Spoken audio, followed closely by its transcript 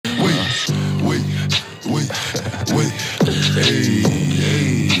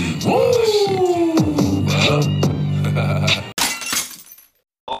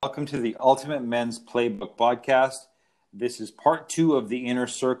welcome to the Ultimate Men's Playbook podcast. This is part 2 of the Inner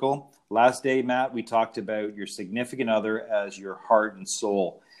Circle. Last day, Matt, we talked about your significant other as your heart and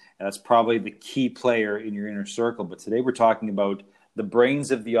soul. And that's probably the key player in your inner circle. But today we're talking about the brains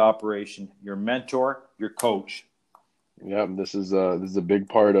of the operation, your mentor, your coach. Yeah, this is a big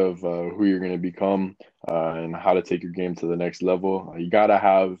part of who you're going to become and how to take your game to the next level. You got to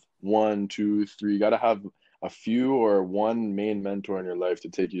have one, two, three. You got to have a few or one main mentor in your life to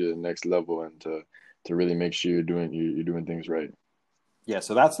take you to the next level and to really make sure you're doing things right. Yeah,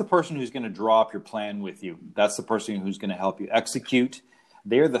 so that's the person who's going to draw up your plan with you. That's the person who's going to help you execute.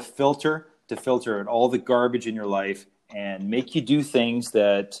 They're the filter to filter out all the garbage in your life and make you do things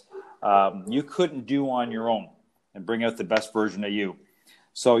that you couldn't do on your own and bring out the best version of you.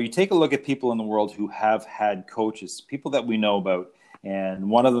 So you take a look at people in the world who have had coaches, people that we know about.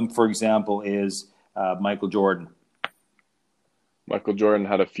 And one of them, for example, is Michael Jordan. Michael Jordan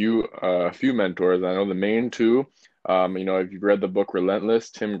had a few mentors. I know the main two. If you've read the book Relentless,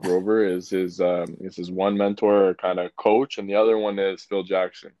 Tim Grover is his one mentor, kind of coach, and the other one is Phil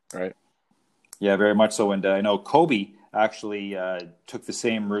Jackson, right? Yeah, very much so. And I know Kobe actually took the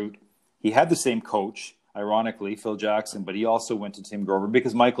same route. He had the same coach, ironically, Phil Jackson, but he also went to Tim Grover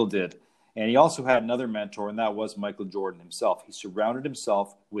because Michael did. And he also had another mentor, and that was Michael Jordan himself. He surrounded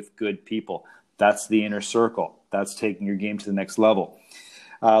himself with good people. That's the inner circle. That's taking your game to the next level.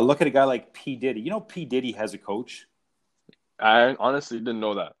 Look at a guy like P. Diddy. You know P. Diddy has a coach? I honestly didn't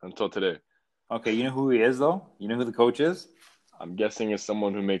know that until today. Okay, you know who he is, though? You know who the coach is? I'm guessing it's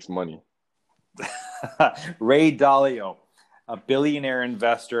someone who makes money. Ray Dalio, a billionaire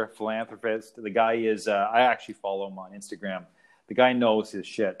investor, philanthropist. The guy is, I actually follow him on Instagram. The guy knows his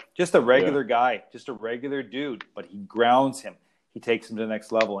shit. Just a regular guy, just a regular dude, but he grounds him. He takes him to the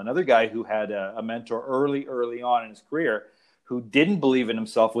next level. Another guy who had a mentor early on in his career who didn't believe in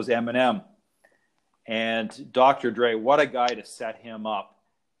himself was Eminem. And Dr. Dre, what a guy to set him up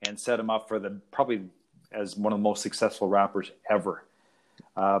and set him up for probably as one of the most successful rappers ever.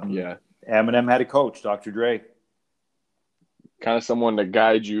 Eminem had a coach, Dr. Dre. Kind of someone to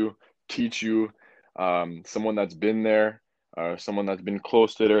guide you, teach you, someone that's been there, someone that's been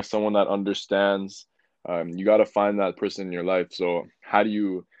close to there, someone that understands. You got to find that person in your life. So how do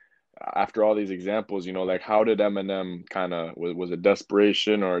you, after all these examples, how did Eminem was it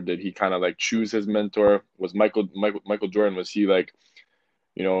desperation, or did he kind of like choose his mentor? Was Michael Jordan, was he like,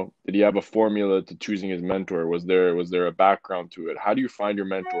 did he have a formula to choosing his mentor? Was there a background to it? How do you find your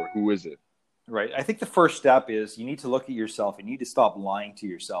mentor? Who is it? Right. I think the first step is you need to look at yourself and you need to stop lying to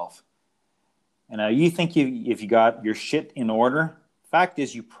yourself. And you think if you got your shit in order, fact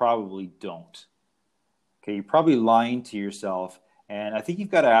is you probably don't. Okay, you're probably lying to yourself. And I think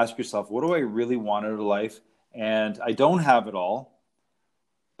you've got to ask yourself, what do I really want out of life? And I don't have it all,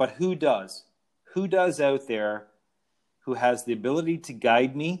 but who does? Who does out there who has the ability to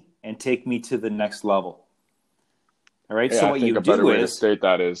guide me and take me to the next level? All right, so what you do is... I think a better way to state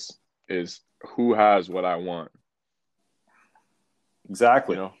that is who has what I want.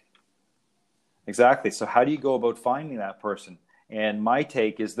 Exactly. Exactly. So how do you go about finding that person? And my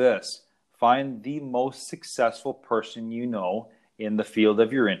take is this. Find the most successful person you know in the field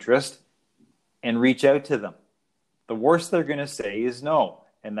of your interest and reach out to them. The worst they're going to say is no,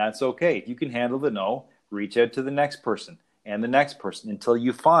 and that's okay. If you can handle the no, reach out to the next person and the next person until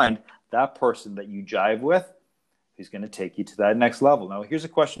you find that person that you jive with who's going to take you to that next level. Now, here's a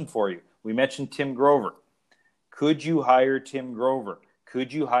question for you. We mentioned Tim Grover. Could you hire Tim Grover?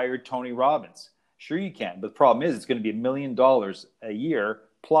 Could you hire Tony Robbins? Sure you can, but the problem is it's going to be $1 million a year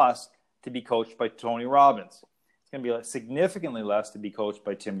plus to be coached by Tony Robbins. It's going to be significantly less to be coached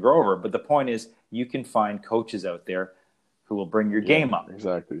by Tim Grover. But the point is, you can find coaches out there who will bring your game up.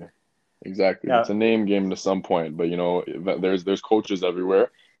 Exactly. Now, it's a name game to some point, but there's coaches everywhere.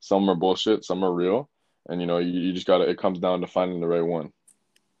 Some are bullshit, some are real, and you just gotta. It comes down to finding the right one.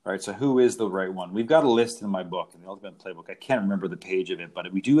 All right. So who is the right one? We've got a list in my book, in the Ultimate Playbook. I can't remember the page of it,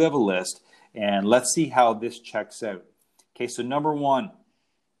 but we do have a list, and let's see how this checks out. Okay. So number one.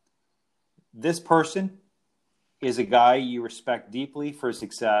 This person is a guy you respect deeply for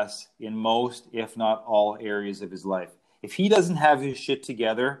success in most, if not all, areas of his life. If he doesn't have his shit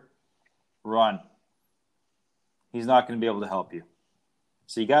together, run. He's not going to be able to help you.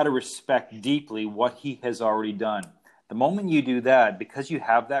 So you got to respect deeply what he has already done. The moment you do that, because you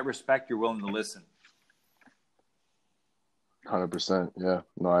have that respect, you're willing to listen. 100%. Yeah.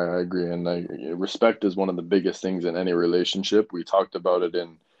 No, I agree. And respect is one of the biggest things in any relationship. We talked about it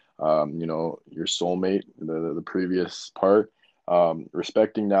in your soulmate, the previous part.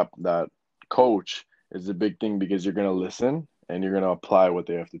 Respecting that coach is a big thing because you're going to listen and you're going to apply what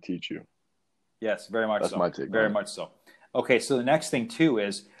they have to teach you. Yes, very much That's so. my take. Very much so. Okay, so the next thing too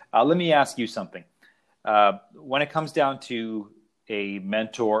is, let me ask you something. When it comes down to a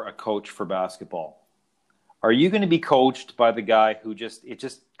mentor, a coach for basketball, are you going to be coached by the guy who it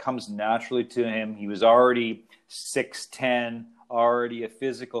just comes naturally to him? He was already 6'10", already a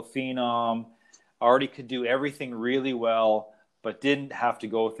physical phenom, already could do everything really well, but didn't have to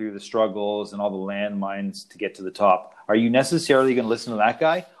go through the struggles and all the landmines to get to the top. Are you necessarily going to listen to that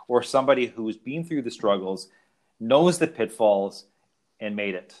guy, or somebody who's been through the struggles, knows the pitfalls, and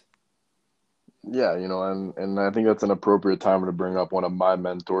made it? Yeah, and I think that's an appropriate time to bring up one of my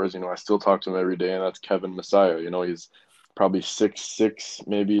mentors. I still talk to him every day, and that's Kevin Messiah. He's probably 6'6",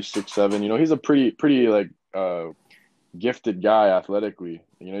 maybe 6'7". He's a pretty like gifted guy athletically.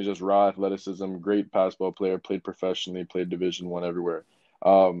 He's just raw athleticism, great basketball player, played professionally, played Division I everywhere.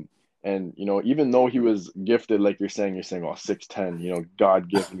 And even though he was gifted, like you're saying, oh, 6'10",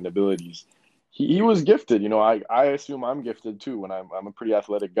 God-given abilities. He was gifted. I assume I'm gifted too when I'm a pretty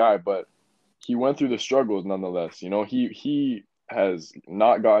athletic guy, but he went through the struggles nonetheless. He has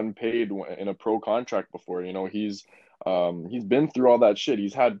not gotten paid in a pro contract before. He's been through all that shit.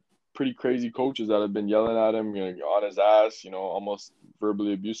 He's had pretty crazy coaches that have been yelling at him, on his ass, almost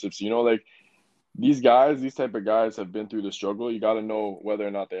verbally abusive. So, like these type of guys have been through the struggle. You got to know whether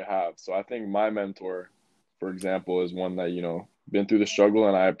or not they have. So I think my mentor, for example, is one that, been through the struggle,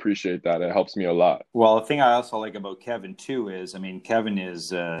 and I appreciate that. It helps me a lot. Well, the thing I also like about Kevin too is, Kevin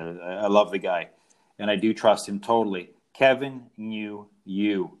is, I love the guy, and I do trust him totally. Kevin knew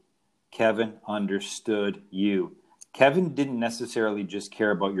you. Kevin understood you. Kevin didn't necessarily just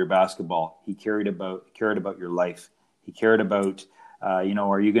care about your basketball. He cared about your life. He cared about, are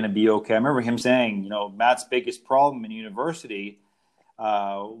you going to be okay? I remember him saying, Matt's biggest problem in university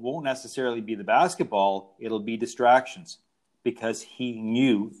won't necessarily be the basketball. It'll be distractions, because he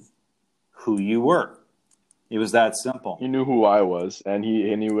knew who you were. It was that simple. He knew who I was, and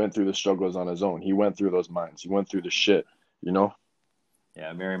he went through the struggles on his own. He went through those mines. He went through the shit,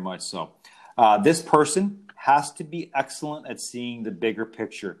 Yeah, very much so. This person has to be excellent at seeing the bigger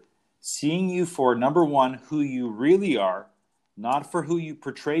picture, seeing you for, number one, who you really are, not for who you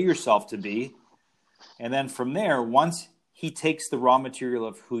portray yourself to be. And then from there, once he takes the raw material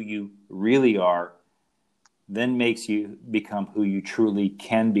of who you really are, then makes you become who you truly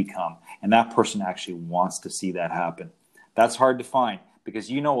can become. And that person actually wants to see that happen. That's hard to find, because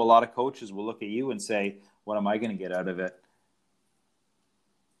a lot of coaches will look at you and say, what am I going to get out of it?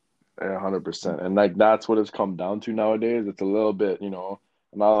 Yeah, 100%. And like that's what it's come down to nowadays. It's a little bit, not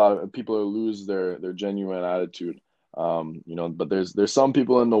a lot of people lose their genuine attitude. But there's some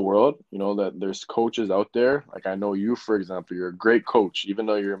people in the world, that there's coaches out there. Like I know you, for example, you're a great coach, even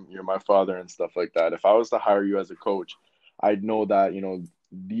though you're my father and stuff like that. If I was to hire you as a coach, I'd know that,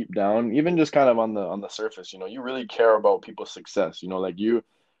 deep down, even just kind of on the surface, you really care about people's success. Like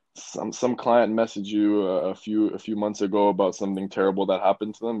some client messaged you a few months ago about something terrible that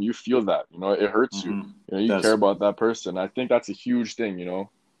happened to them. You feel that, it hurts you. You care about that person. I think that's a huge thing,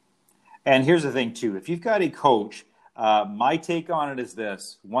 And here's the thing too: if you've got a coach, my take on it is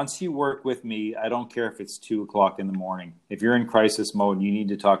this: once you work with me, I don't care if it's 2:00 in the morning. If you're in crisis mode and you need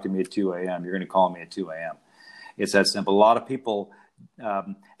to talk to me at 2 a.m., you're going to call me at 2 a.m. It's that simple. A lot of people,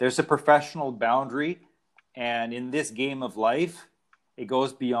 there's a professional boundary, and in this game of life, it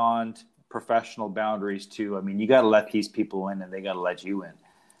goes beyond professional boundaries too. You got to let these people in, and they got to let you in.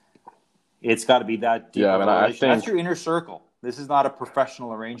 It's got to be that deep. Yeah, I think that's your inner circle. This is not a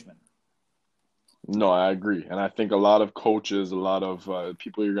professional arrangement. No, I agree. And I think a lot of coaches, a lot of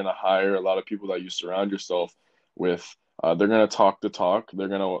people you're going to hire, a lot of people that you surround yourself with, they're going to talk the talk. They're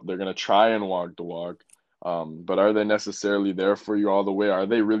going to try and walk the walk. But are they necessarily there for you all the way? Are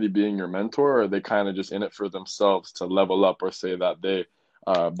they really being your mentor, or are they kind of just in it for themselves to level up, or say that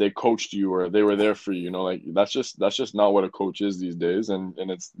they coached you or they were there for you? Like that's just not what a coach is these days, and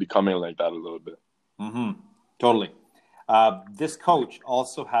it's becoming like that a little bit. Mm-hmm. Totally. This coach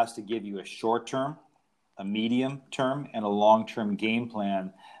also has to give you a short-term, a medium-term, and a long-term game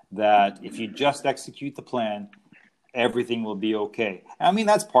plan that if you just execute the plan, everything will be okay.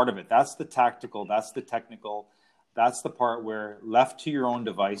 That's part of it. That's the tactical. That's the technical. That's the part where, left to your own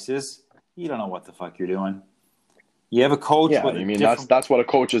devices, you don't know what the fuck you're doing. You have a coach. Yeah, that's what a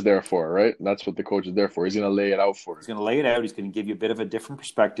coach is there for, right? That's what the coach is there for. He's going to lay it out for you. He's going to lay it out. He's going to give you a bit of a different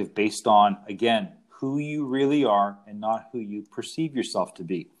perspective based on, again, who you really are and not who you perceive yourself to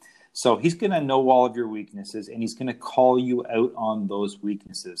be. So he's going to know all of your weaknesses, and he's going to call you out on those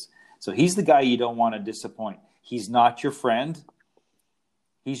weaknesses. So he's the guy you don't want to disappoint. He's not your friend.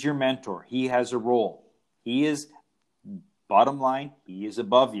 He's your mentor. He has a role. He is Bottom line, he is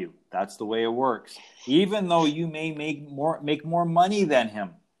above you. That's the way it works. Even though you may make more money than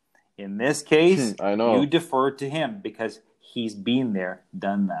him. In this case, I you know. defer to him because he's been there,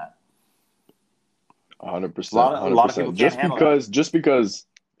 done that. 100%, A lot of people 100%. can't handle that. Just because,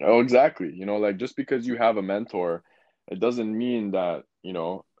 oh, exactly. Like just because you have a mentor, it doesn't mean that,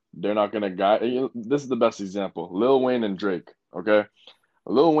 they're not gonna guide. This is the best example: Lil Wayne and Drake. Okay,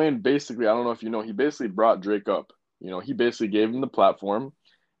 Lil Wayne basically, I don't know if you know, he basically brought Drake up. He basically gave him the platform,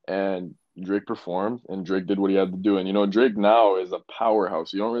 and Drake performed, and Drake did what he had to do. And Drake now is a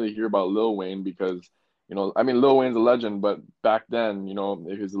powerhouse. You don't really hear about Lil Wayne because, I mean, Lil Wayne's a legend, but back then, he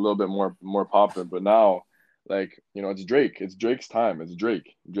was a little bit more popular. But now, like, it's Drake. It's Drake's time. It's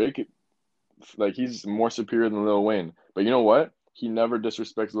Drake. Drake, like, he's more superior than Lil Wayne. But you know what? He never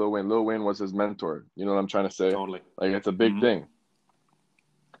disrespects Lil Wayne. Lil Wayne was his mentor. You know what I'm trying to say? Totally. Like, it's a big Mm-hmm. thing.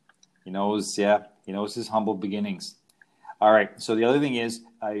 He knows his humble beginnings. All right. So the other thing is,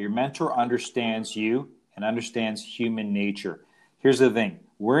 your mentor understands you and understands human nature. Here's the thing: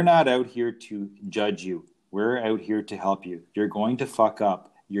 we're not out here to judge you. We're out here to help you. You're going to fuck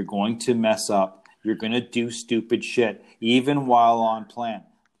up. You're going to mess up. You're going to do stupid shit, even while on plan.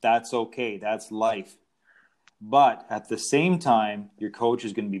 That's okay. That's life. But at the same time, your coach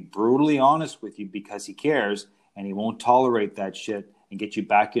is going to be brutally honest with you because he cares, and he won't tolerate that shit and get you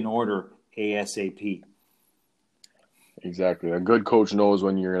back in order ASAP. Exactly. A good coach knows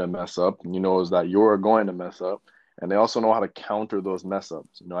when you're going to mess up, and he knows that you're going to mess up. And they also know how to counter those mess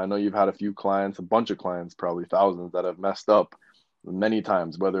ups. I know you've had a few clients, a bunch of clients, probably thousands, that have messed up many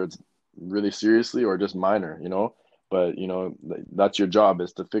times, whether it's really seriously or just minor. But, that's your job,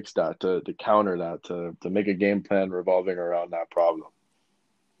 is to fix that, to counter that, to make a game plan revolving around that problem.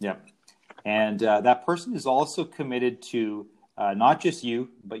 Yeah. And that person is also committed to not just you,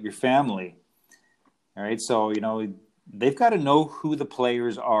 but your family. All right. So, they've got to know who the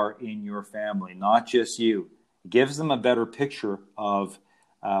players are in your family, not just you. It gives them a better picture of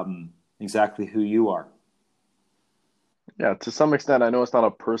exactly who you are. Yeah, to some extent, I know it's not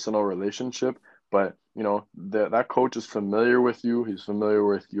a personal relationship, but that coach is familiar with you. He's familiar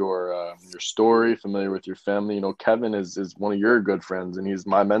with your story, familiar with your family. Kevin is one of your good friends, and he's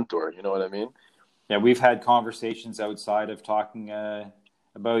my mentor. You know what I mean? Yeah, we've had conversations outside of talking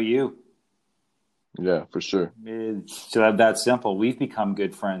about you. Yeah, for sure. It's that simple. We've become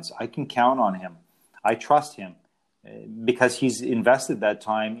good friends. I can count on him. I trust him because he's invested that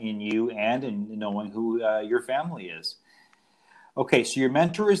time in you and in knowing who your family is. Okay, so your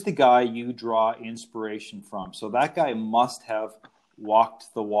mentor is the guy you draw inspiration from. So that guy must have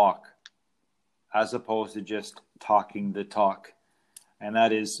walked the walk as opposed to just talking the talk. And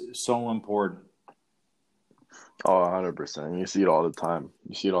that is so important. Oh, 100%. You see it all the time.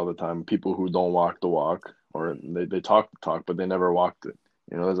 You see it all the time. People who don't walk the walk, or they talk the talk, but they never walked it.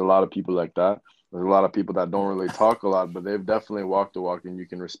 There's a lot of people like that. There's a lot of people that don't really talk a lot, but they've definitely walked the walk, and you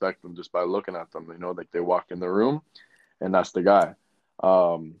can respect them just by looking at them. Like they walk in the room, and that's the guy.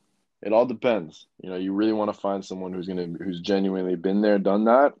 It all depends. You really want to find someone who's genuinely been there, done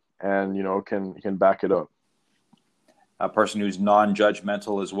that, and can back it up. A person who's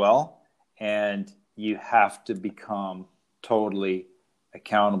non-judgmental as well, and you have to become totally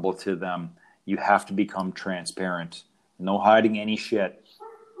accountable to them. You have to become transparent. No hiding any shit.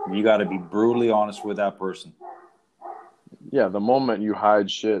 You got to be brutally honest with that person. Yeah, the moment you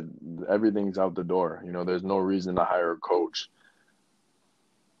hide shit, everything's out the door. There's no reason to hire a coach.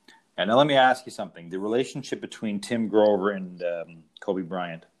 And now let me ask you something. The relationship between Tim Grover and Kobe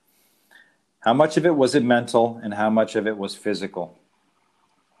Bryant, how much of it was it mental and how much of it was physical?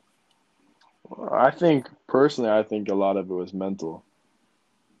 Personally, I think a lot of it was mental.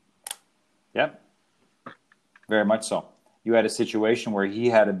 Yep, very much so. You had a situation where he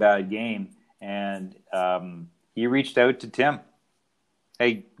had a bad game and he reached out to Tim.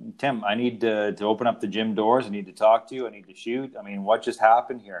 Hey, Tim, I need to open up the gym doors. I need to talk to you. I need to shoot. I mean, what just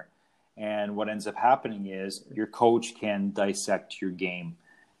happened here? And what ends up happening is your coach can dissect your game,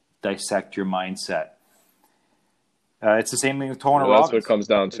 dissect your mindset. It's the same thing with Tony Robbins. That's what it comes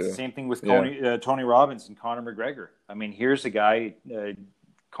down to. It's the same thing with Tony Robbins and Conor McGregor. I mean, here's a guy,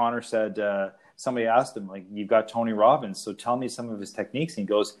 Conor said, somebody asked him, like, you've got Tony Robbins, so tell me some of his techniques. And he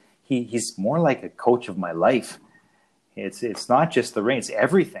goes, he's more like a coach of my life. It's not just the ring, it's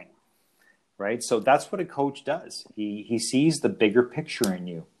everything, right? So that's what a coach does. He sees the bigger picture in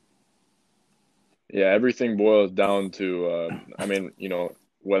you. Yeah, everything boils down to,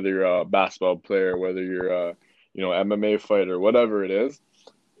 whether you're a basketball player, whether you're a, MMA fighter, whatever it is,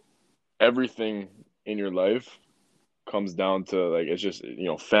 everything in your life comes down to, like, it's just,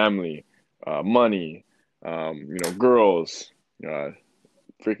 family, money, girls, uh,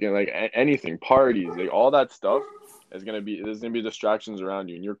 freaking like anything, parties, like all that stuff there's gonna be distractions around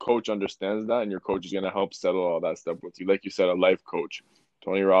you, and your coach understands that, and your coach is gonna help settle all that stuff with you. Like you said, a life coach.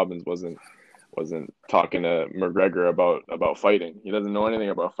 Tony Robbins wasn't talking to McGregor about fighting. He doesn't know anything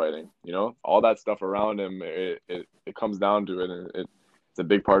about fighting. All that stuff around him, it comes down to it, and it's a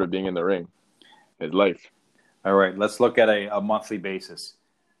big part of being in the ring, his life. All right, let's look at a monthly basis.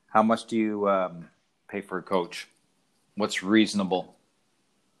 How much do you pay for a coach? What's reasonable?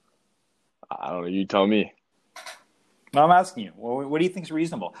 I don't know. You tell me. No, I'm asking you. Well, what do you think is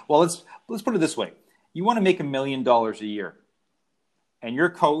reasonable? Well, let's put it this way. You want to make $1 million a year, and your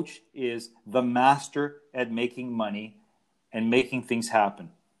coach is the master at making money and making things happen.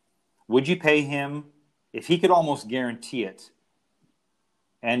 Would you pay him if he could almost guarantee it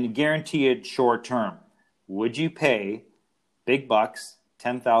and guarantee it short term? Would you pay big bucks,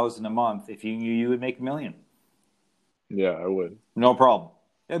 $10,000 a month, if you knew you would make $1 million? Yeah, I would. No problem.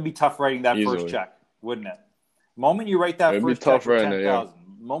 It'd be tough writing that Easily. first check, wouldn't it? Moment you write that first check for $10,000,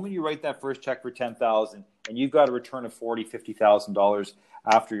 moment you write that first check for $10,000, and you've got a return of $40,000, $50,000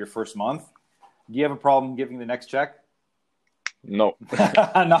 after your first month, do you have a problem giving the next check? No.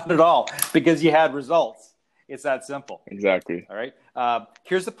 Not at all, because you had results. It's that simple. Exactly. All right.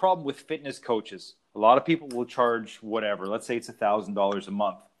 Here's the problem with fitness coaches. A lot of people will charge whatever. Let's say it's $1,000 a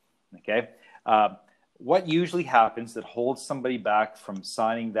month. Okay. What usually happens that holds somebody back from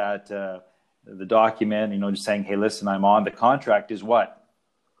signing that the document, just saying, hey, listen, I'm on the contract, is what?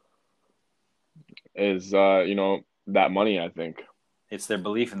 Is that money, I think. It's their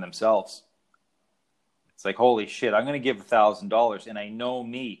belief in themselves. It's like, holy shit, I'm going to give $1,000, and I know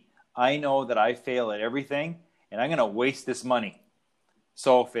me. I know that I fail at everything, and I'm going to waste this money.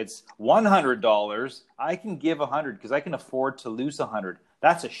 So if it's $100, I can give $100 because I can afford to lose $100.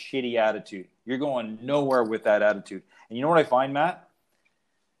 That's a shitty attitude. You're going nowhere with that attitude. And you know what I find, Matt?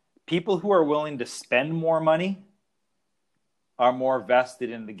 People who are willing to spend more money are more vested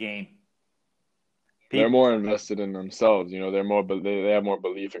in the game. They're more invested in themselves. They have more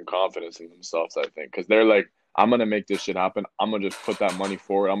belief and confidence in themselves, I think, because they're like, I'm going to make this shit happen. I'm going to just put that money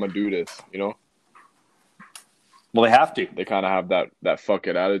forward. I'm going to do this, Well, they have to. They kind of have that fuck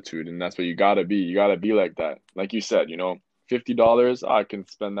it attitude, and that's what you got to be. You got to be like that. Like you said, $50, I can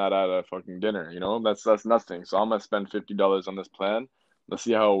spend that at a fucking dinner, That's nothing. So I'm going to spend $50 on this plan. Let's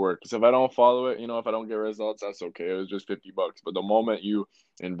see how it works. If I don't follow it, if I don't get results, that's okay. It was just $50. But the moment you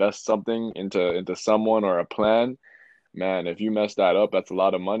invest something into someone or a plan, man, if you mess that up, that's a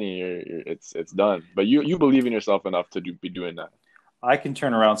lot of money. It's done. But you believe in yourself enough to be doing that. I can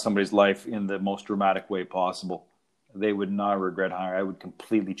turn around somebody's life in the most dramatic way possible. They would not regret hiring. I would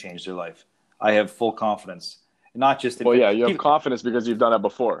completely change their life. I have full confidence. Not just in you have confidence because you've done it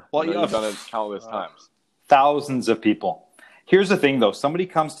before. Well, you've done it countless times. Thousands of people. Here's the thing, though. Somebody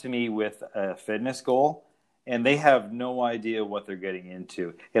comes to me with a fitness goal, and they have no idea what they're getting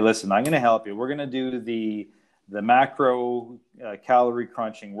into. Hey, listen, I'm going to help you. We're going to do the macro calorie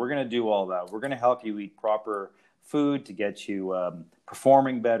crunching. We're going to do all that. We're going to help you eat proper food to get you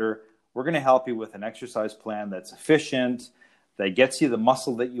performing better. We're going to help you with an exercise plan that's efficient, that gets you the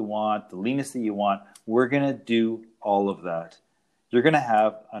muscle that you want, the leanness that you want. We're going to do all of that. You're going to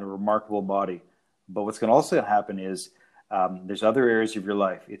have a remarkable body. But what's going to also happen is there's other areas of your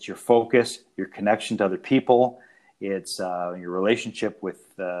life. It's your focus, your connection to other people. It's your relationship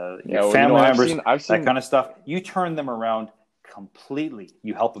with your family members, that kind of stuff. You turn them around completely.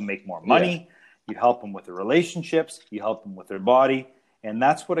 You help them make more money. Yeah. You help them with their relationships. You help them with their body. And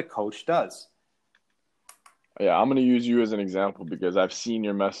that's what a coach does. Yeah, I'm going to use you as an example because I've seen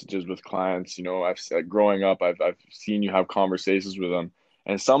your messages with clients. I've said growing up, I've seen you have conversations with them.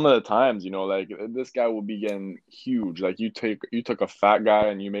 And some of the times, like this guy will be getting huge. Like you took a fat guy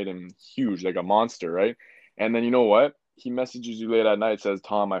and you made him huge, like a monster, right? And then you know what? He messages you late at night, says,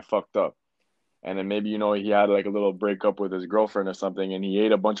 Tom, I fucked up. And then maybe, he had like a little breakup with his girlfriend or something, and he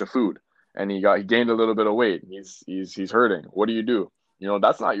ate a bunch of food and he gained a little bit of weight. He's hurting. What do you do?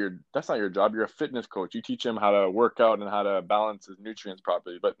 That's not your job. You're a fitness coach. You teach him how to work out and how to balance his nutrients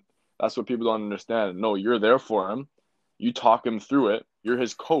properly. But that's what people don't understand. No, you're there for him. You talk him through it. You're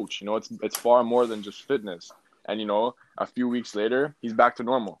his coach. It's far more than just fitness. And, a few weeks later, he's back to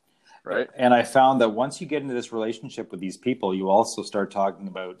normal, right? And I found that once you get into this relationship with these people, you also start talking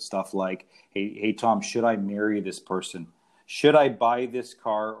about stuff like, hey, Tom, should I marry this person? Should I buy this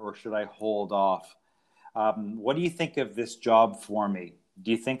car or should I hold off? What do you think of this job for me?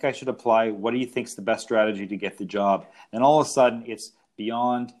 Do you think I should apply? What do you think is the best strategy to get the job? And all of a sudden, it's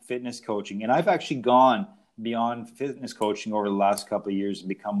beyond fitness coaching. And I've actually gone beyond fitness coaching over the last couple of years and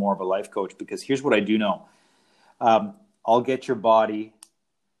become more of a life coach, because here's what I do know. I'll get your body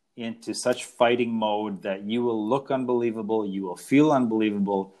into such fighting mode that you will look unbelievable, you will feel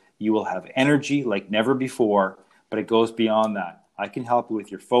unbelievable, you will have energy like never before, but it goes beyond that. I can help you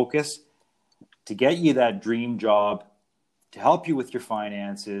with your focus, to get you that dream job, to help you with your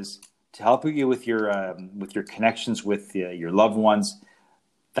finances, to help you with your connections with your loved ones.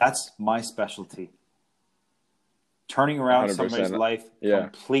 That's my specialty. Turning around 100%. somebody's life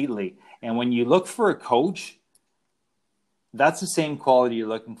completely. And when you look for a coach, that's the same quality you're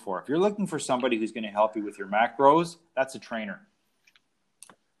looking for. If you're looking for somebody who's going to help you with your macros, that's a trainer.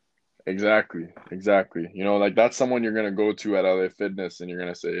 Exactly. You know, like that's someone you're gonna go to at LA Fitness and you're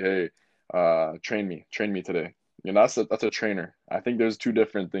gonna say, "Hey, train me today." You know, that's a trainer. I think there's two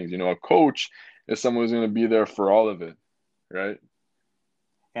different things. You know, a coach is someone who's gonna be there for all of it, right?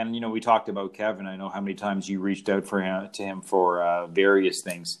 And you know, we talked about Kevin. I know how many times you reached out to him for various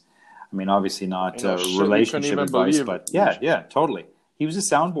things. I mean, obviously not relationship advice, but yeah, totally. He was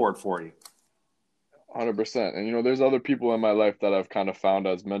a soundboard for you. 100%. And you know, there's other people in my life that I've kind of found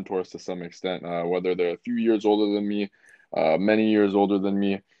as mentors to some extent, whether they're a few years older than me, many years older than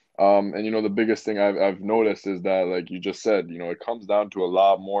me. And you know, the biggest thing I've noticed is that, like you just said, you know, it comes down to a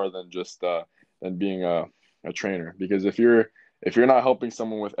lot more than just than being a trainer. Because if you're not helping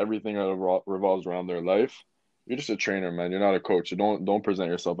someone with everything that revolves around their life, you're just a trainer, man. You're not a coach. Don't present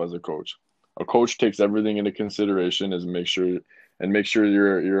yourself as a coach. A coach takes everything into consideration, is make sure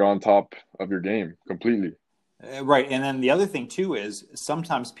you're on top of your game completely. Right. And then the other thing too is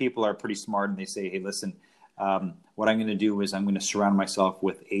sometimes people are pretty smart and they say, hey, listen, what I'm going to do is I'm going to surround myself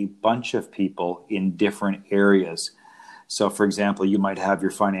with a bunch of people in different areas. So for example, you might have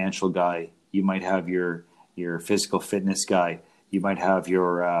your financial guy, you might have your physical fitness guy, you might have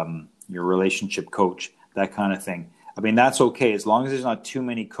your relationship coach, that kind of thing. I mean, that's okay as long as there's not too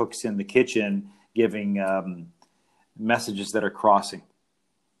many cooks in the kitchen giving messages that are crossing.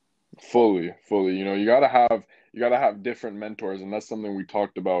 Fully. You know, you gotta have different mentors, and that's something we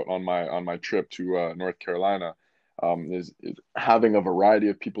talked about on my trip to North Carolina. Is having a variety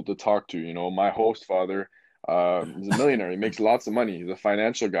of people to talk to. You know, my host father is a millionaire. He makes lots of money. He's a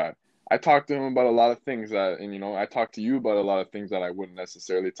financial guy. I talked to him about a lot of things and you know, I talked to you about a lot of things that I wouldn't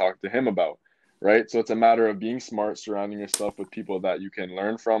necessarily talk to him about. Right. So it's a matter of being smart, surrounding yourself with people that you can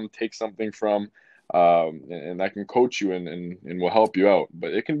learn from, take something from, and that can coach you and will help you out.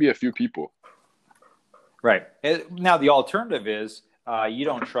 But it can be a few people. Right. Now, the alternative is you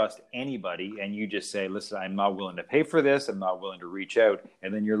don't trust anybody and you just say, listen, I'm not willing to pay for this. I'm not willing to reach out.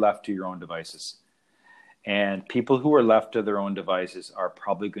 And then you're left to your own devices. And people who are left to their own devices are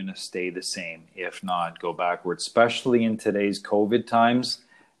probably going to stay the same, if not go backwards, especially in today's COVID times.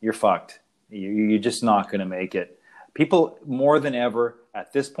 You're fucked. You're just not going to make it. People more than ever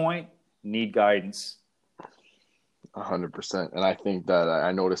at this point need guidance. 100%. And I think that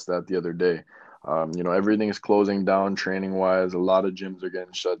I noticed that the other day. You know, everything is closing down training wise. A lot of gyms are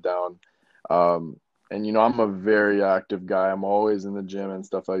getting shut down. And, you know, I'm a very active guy. I'm always in the gym and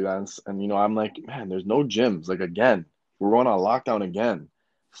stuff like that. And you know, I'm like, man, there's no gyms. Like, again, we're going on lockdown again.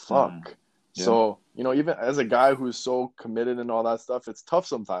 Fuck. Yeah. So, you know, even as a guy who's so committed and all that stuff, it's tough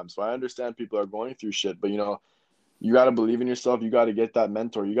sometimes. So I understand people are going through shit, but, you know, you got to believe in yourself. You got to get that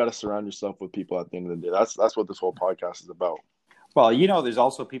mentor. You got to surround yourself with people at the end of the day. That's what this whole podcast is about. Well, you know, there's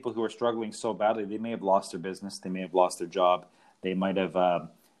also people who are struggling so badly. They may have lost their business. They may have lost their job. They might have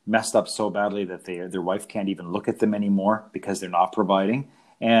messed up so badly that their wife can't even look at them anymore because they're not providing.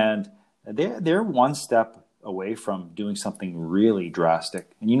 And they're one step away from doing something really drastic.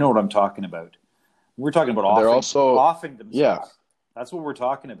 And you know what I'm talking about. We're talking about offing themselves. Yeah. That's what we're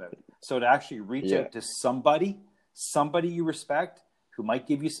talking about. So to actually reach out to somebody you respect who might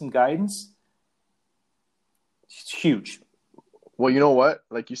give you some guidance, it's huge. Well, you know what?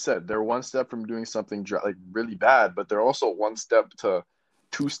 Like you said, they're one step from doing something like really bad, but they're also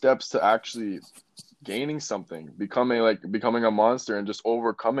two steps to actually gaining something, becoming a monster and just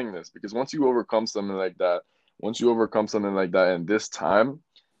overcoming this. Because once you overcome something like that in this time,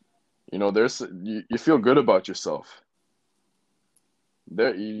 you know, you feel good about yourself.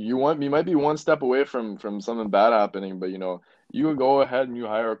 You might be one step away from something bad happening, but you know, you go ahead and you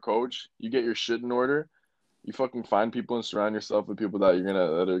hire a coach, you get your shit in order, you fucking find people and surround yourself with people that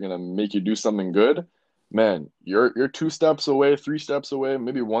are gonna make you do something good. Man, you're 2 steps away, 3 steps away,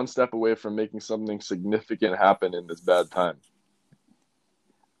 maybe 1 step away from making something significant happen in this bad time.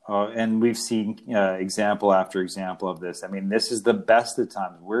 And we've seen example after example of this. I mean, this is the best of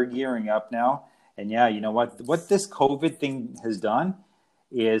times. We're gearing up now. And yeah, you know what this COVID thing has done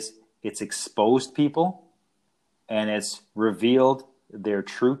is it's exposed people and it's revealed their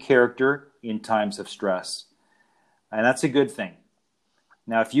true character in times of stress. And that's a good thing.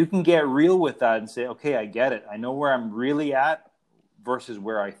 Now, if you can get real with that and say, okay, I get it. I know where I'm really at versus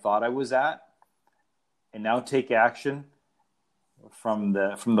where I thought I was at, and now take action from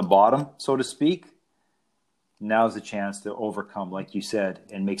the bottom, so to speak, now's the chance to overcome, like you said,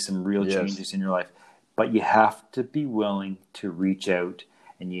 and make some real changes in your life. But you have to be willing to reach out,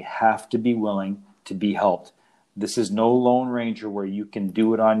 and you have to be willing to be helped. This is no Lone Ranger where you can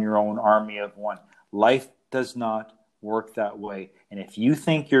do it on your own, army of one. Life does not work that way. And if you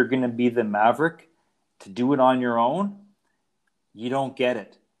think you're going to be the maverick to do it on your own, you don't get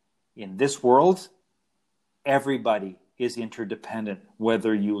it. In this world, everybody is interdependent,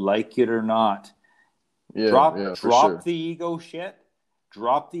 whether you like it or not. Drop the ego shit.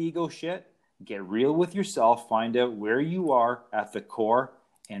 Drop the ego shit. Get real with yourself. Find out where you are at the core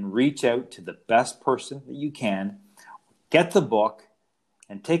and reach out to the best person that you can. Get the book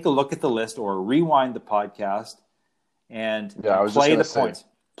and take a look at the list or rewind the podcast and play the points.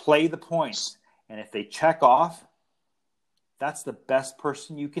 Play the points. And if they check off, that's the best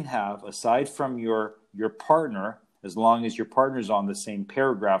person you can have aside from your partner, as long as your partner's on the same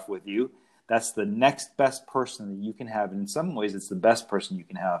paragraph with you. That's the next best person that you can have. And in some ways, it's the best person you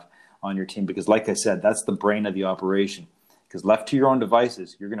can have on your team because, like I said, that's the brain of the operation. Because left to your own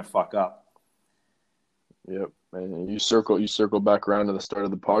devices, you're going to fuck up. Yep. And you circle back around to the start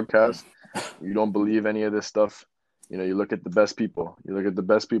of the podcast. You don't believe any of this stuff. You know, you look at the best people. You look at the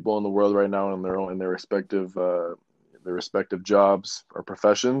best people in the world right now in their respective jobs or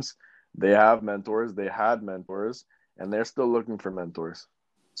professions. They have mentors. They had mentors, and they're still looking for mentors.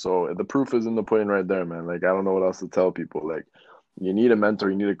 So the proof is in the pudding right there, man. Like, I don't know what else to tell people. Like, you need a mentor.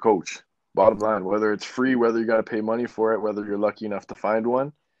 You need a coach. Bottom line, whether it's free, whether you got to pay money for it, whether you're lucky enough to find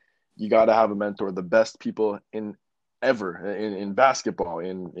one, you got to have a mentor. The best people in basketball,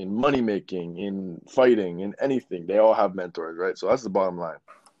 in money making, in fighting, in anything, they all have mentors, right? So that's the bottom line.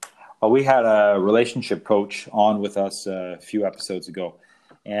 Well, we had a relationship coach on with us a few episodes ago.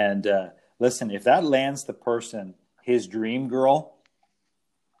 And listen, if that lands the person, his dream girl,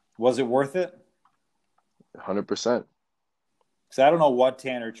 was it worth it? 100%. Because I don't know what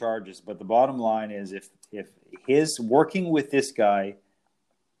Tanner charges, but the bottom line is if his working with this guy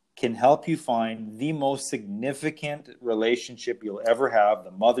can help you find the most significant relationship you'll ever have,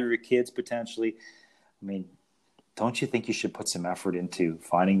 the mother of your kids potentially, I mean, don't you think you should put some effort into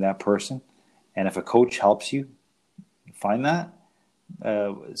finding that person? And if a coach helps you find that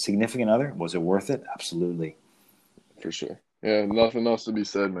significant other, was it worth it? Absolutely. For sure. Yeah, nothing else to be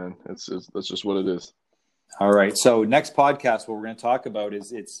said, man. That's just what it is. All right. So next podcast, what we're going to talk about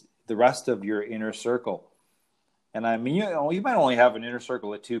is it's the rest of your inner circle. And I mean, you might only have an inner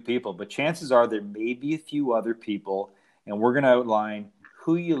circle of 2 people, but chances are there may be a few other people, and we're going to outline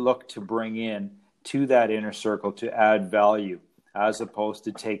who you look to bring in to that inner circle to add value as opposed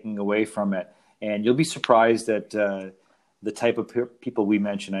to taking away from it. And you'll be surprised at the type of people we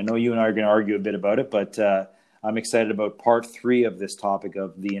mentioned. I know you and I are going to argue a bit about it, but I'm excited about part 3 of this topic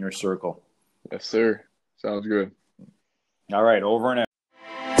of the inner circle. Yes, sir. Sounds good. All right, over and out.